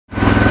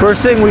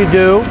First thing we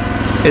do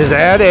is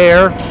add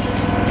air.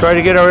 Try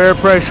to get our air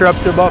pressure up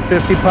to about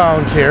 50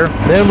 pounds here.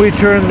 Then we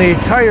turn the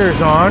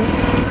tires on.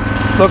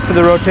 Look for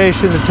the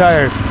rotation of the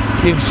tires.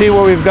 You can see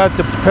where we've got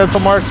the pencil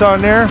marks on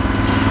there.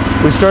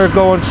 We start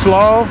going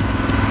slow,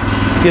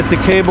 get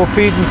the cable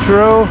feeding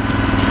through,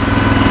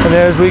 and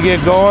as we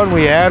get going,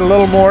 we add a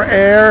little more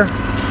air,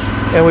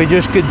 and we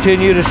just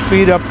continue to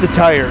speed up the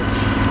tires.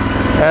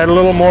 Add a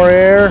little more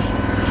air,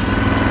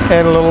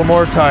 and a little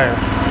more tire.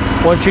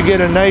 Once you get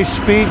a nice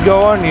speed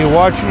going, you're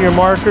watching your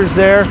markers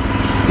there,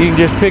 you can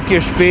just pick your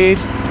speed.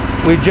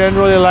 We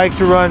generally like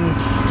to run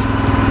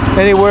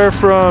anywhere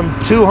from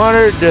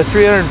 200 to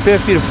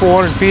 350 to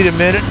 400 feet a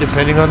minute,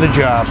 depending on the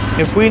job.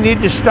 If we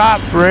need to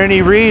stop for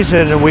any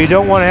reason and we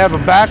don't want to have a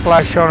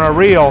backlash on our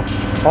reel,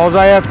 all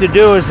I have to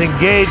do is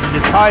engage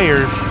the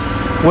tires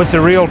with the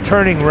reel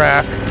turning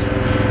rack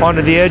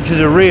onto the edge of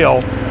the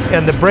reel,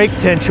 and the brake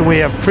tension we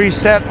have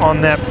preset on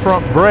that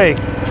front brake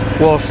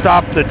will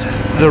stop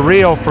the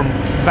reel from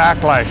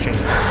backlashing.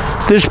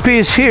 This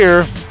piece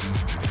here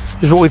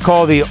is what we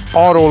call the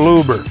auto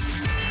luber.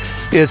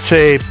 It's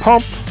a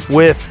pump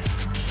with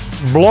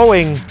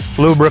blowing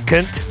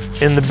lubricant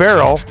in the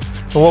barrel,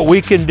 and what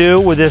we can do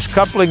with this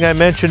coupling I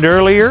mentioned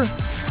earlier,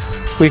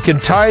 we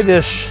can tie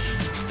this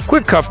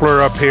quick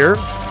coupler up here,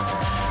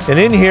 and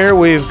in here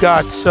we've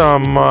got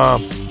some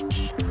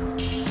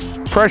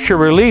pressure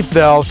relief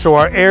valve so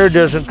our air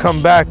doesn't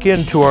come back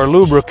into our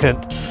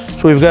lubricant.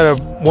 So we've got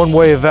a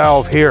one-way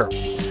valve here.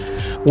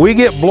 We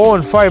get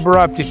blowing fiber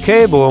optic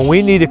cable and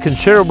we need a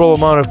considerable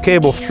amount of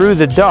cable through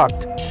the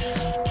duct.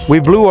 We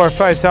blew our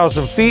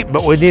 5,000 feet,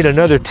 but we need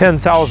another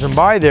 10,000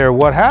 by there.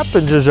 What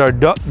happens is our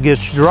duct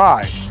gets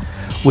dry.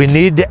 We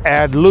need to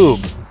add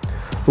lube.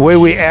 The way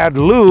we add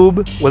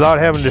lube without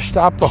having to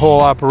stop the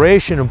whole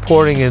operation and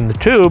pouring in the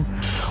tube,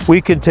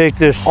 we can take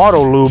this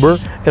auto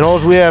luber, and all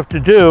we have to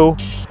do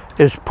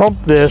is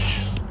pump this.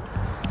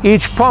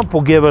 Each pump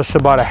will give us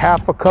about a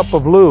half a cup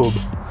of lube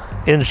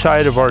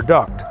inside of our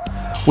duct.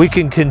 We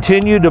can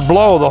continue to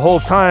blow the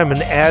whole time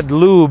and add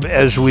lube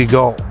as we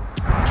go.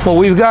 What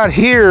we've got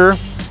here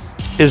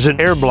is an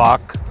air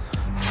block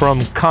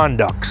from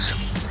Conducts.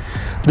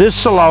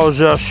 This allows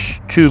us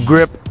to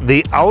grip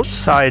the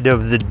outside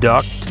of the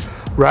duct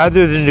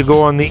rather than to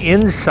go on the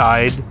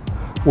inside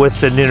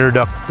with an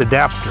interduct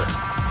adapter.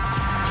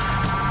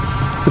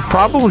 The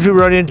problems we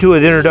run into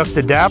with interduct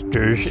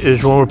adapters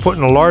is when we're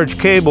putting a large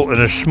cable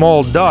in a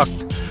small duct,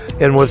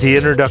 and with the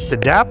interduct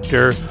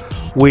adapter,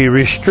 we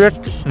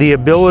restrict the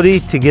ability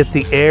to get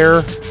the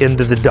air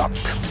into the duct.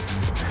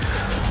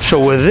 So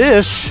with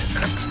this,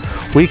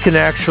 we can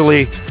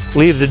actually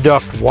leave the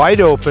duct wide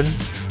open,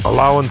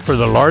 allowing for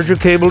the larger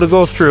cable to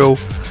go through.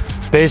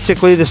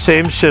 Basically the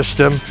same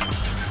system,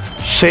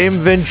 same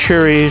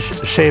venturis,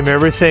 same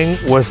everything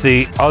with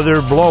the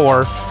other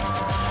blower.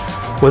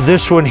 With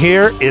this one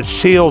here, it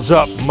seals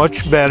up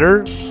much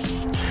better.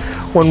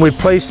 When we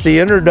place the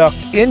interduct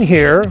in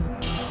here,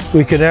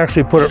 we can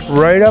actually put it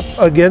right up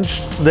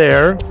against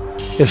there.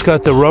 It's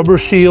got the rubber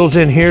seals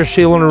in here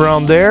sealing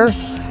around there,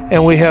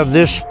 and we have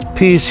this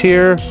piece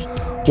here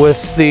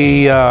with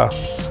the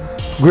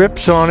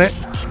grips on it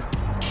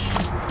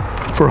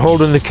for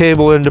holding the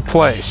cable into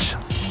place.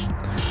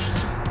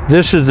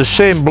 This is the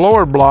same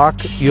blower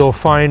block you'll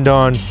find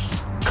on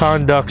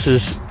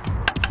Conducts'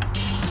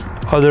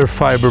 other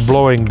fiber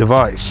blowing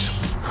device.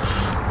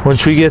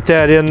 Once we get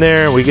that in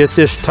there, we get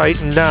this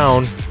tightened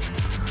down.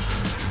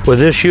 With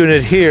this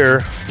unit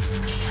here,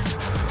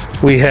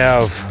 we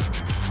have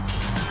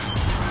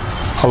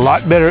a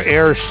lot better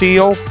air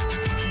seal,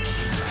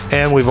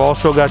 and we've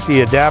also got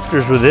the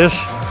adapters with this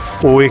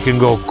where we can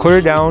go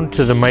clear down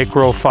to the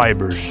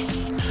microfibers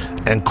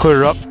and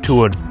clear up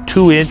to a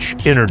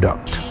 2-inch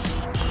interduct.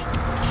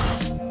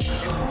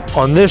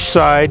 On this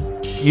side,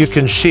 you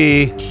can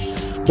see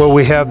where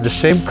we have the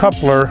same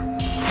coupler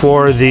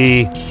for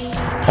the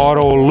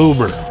auto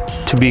luber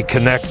to be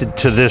connected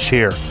to this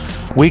here.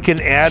 We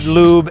can add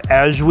lube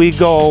as we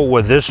go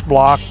with this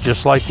block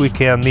just like we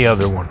can the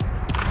other one.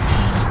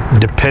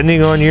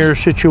 Depending on your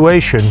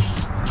situation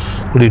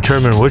will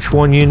determine which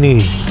one you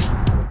need.